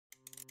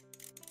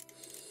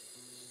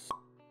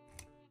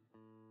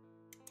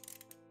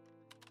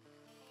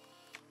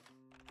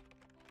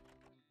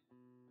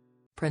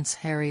Prince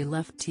Harry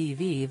left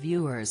TV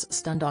viewers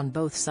stunned on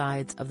both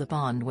sides of the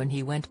pond when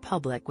he went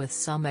public with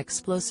some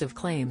explosive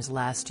claims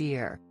last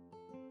year.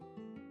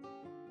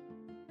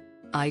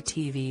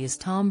 ITV's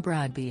Tom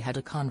Bradby had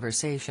a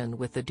conversation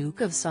with the Duke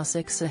of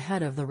Sussex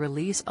ahead of the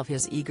release of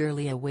his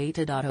eagerly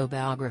awaited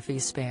autobiography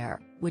Spare,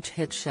 which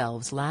hit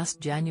shelves last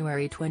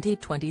January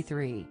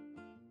 2023.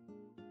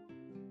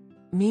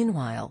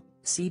 Meanwhile,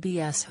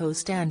 CBS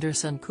host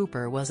Anderson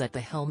Cooper was at the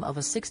helm of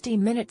a 60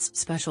 Minutes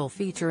special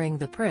featuring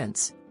the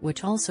Prince,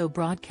 which also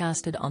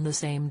broadcasted on the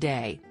same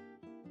day.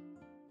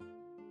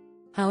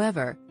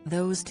 However,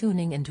 those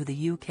tuning into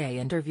the UK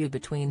interview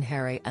between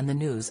Harry and the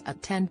News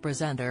at 10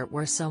 presenter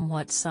were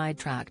somewhat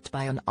sidetracked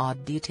by an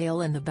odd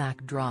detail in the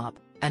backdrop,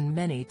 and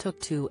many took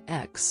to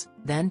X,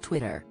 then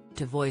Twitter,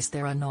 to voice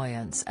their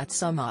annoyance at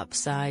some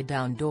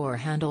upside-down door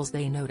handles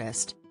they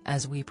noticed,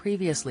 as we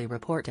previously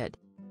reported.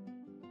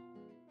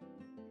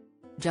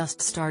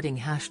 Just starting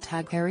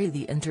 #Harry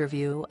the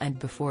interview, and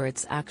before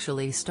it's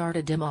actually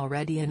started I'm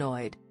already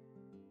annoyed.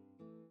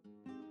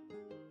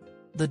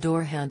 The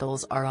door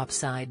handles are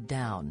upside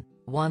down,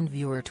 one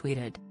viewer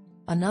tweeted.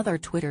 Another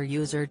Twitter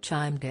user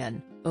chimed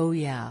in, "Oh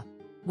yeah.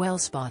 Well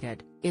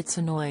spotted, it's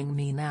annoying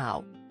me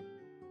now."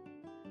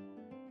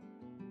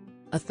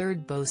 A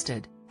third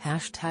boasted,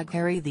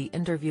 #Harry the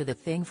interview, the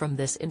thing from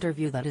this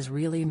interview that is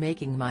really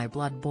making my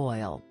blood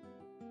boil.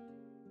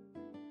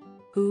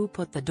 Who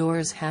put the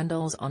door's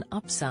handles on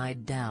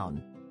upside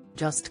down?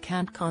 Just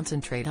can't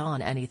concentrate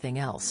on anything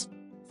else.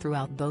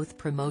 Throughout both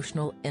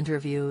promotional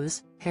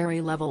interviews, Harry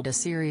leveled a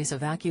series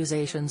of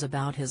accusations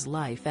about his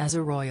life as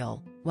a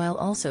royal, while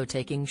also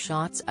taking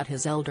shots at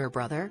his elder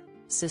brother,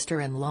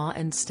 sister-in-law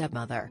and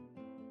stepmother.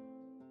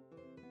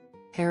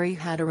 Harry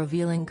had a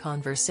revealing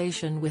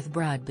conversation with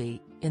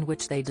Bradby, in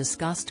which they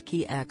discussed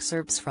key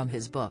excerpts from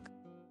his book.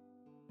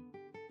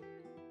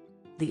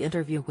 The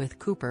interview with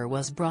Cooper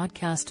was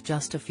broadcast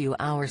just a few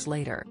hours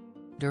later.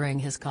 During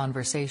his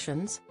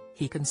conversations,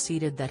 he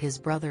conceded that his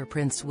brother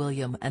Prince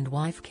William and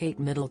wife Kate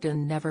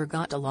Middleton never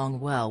got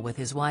along well with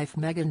his wife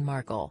Meghan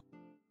Markle.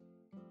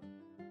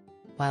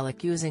 While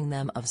accusing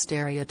them of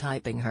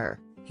stereotyping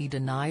her, he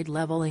denied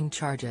leveling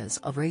charges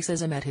of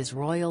racism at his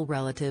royal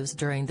relatives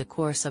during the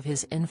course of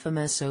his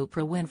infamous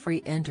Oprah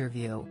Winfrey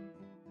interview.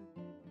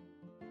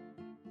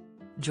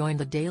 Join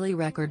the Daily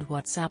Record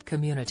WhatsApp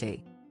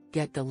community.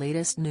 Get the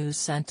latest news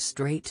sent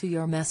straight to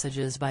your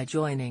messages by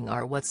joining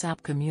our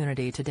WhatsApp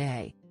community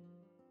today.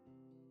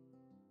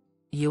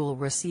 You'll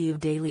receive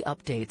daily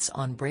updates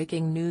on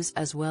breaking news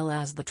as well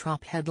as the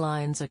top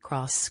headlines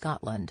across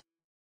Scotland.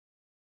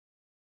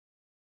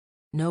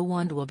 No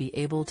one will be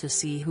able to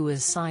see who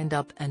is signed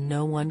up, and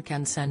no one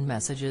can send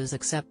messages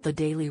except the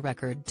Daily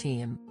Record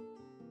team.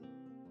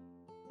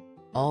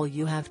 All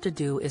you have to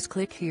do is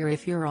click here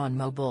if you're on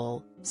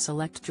mobile,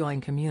 select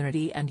Join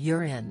Community and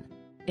you're in.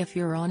 If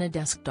you're on a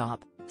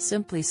desktop,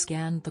 simply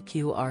scan the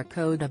QR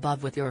code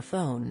above with your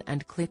phone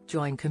and click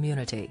Join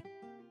Community.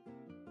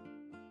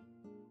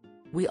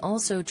 We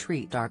also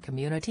treat our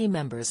community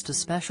members to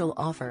special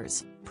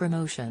offers,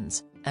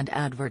 promotions, and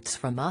adverts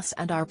from us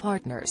and our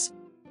partners.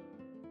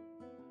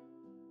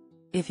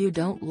 If you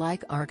don't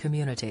like our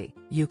community,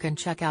 you can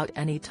check out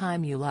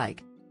anytime you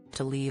like.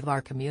 To leave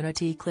our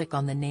community, click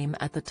on the name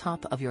at the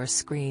top of your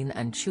screen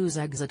and choose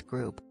Exit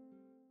Group.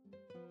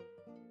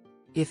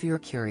 If you're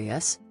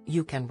curious,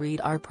 you can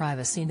read our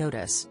privacy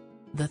notice.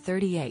 The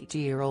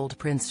 38-year-old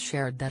prince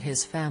shared that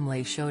his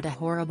family showed a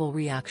horrible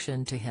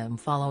reaction to him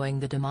following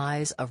the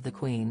demise of the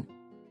Queen.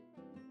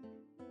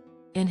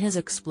 In his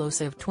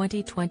explosive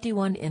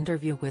 2021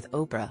 interview with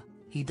Oprah,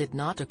 he did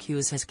not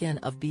accuse his kin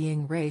of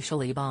being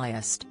racially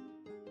biased.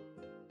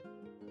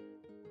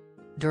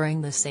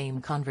 During the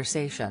same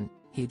conversation,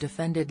 he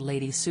defended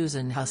Lady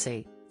Susan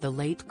Hussey, the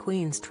late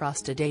Queen's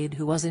trusted aide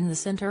who was in the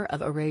center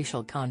of a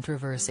racial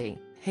controversy,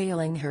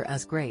 hailing her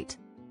as great.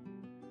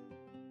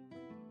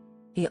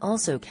 He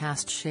also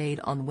cast shade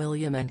on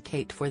William and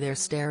Kate for their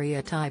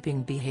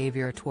stereotyping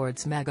behavior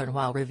towards Meghan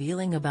while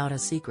revealing about a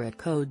secret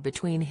code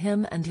between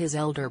him and his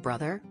elder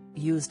brother,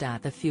 used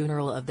at the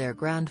funeral of their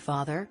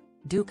grandfather,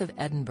 Duke of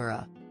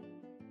Edinburgh.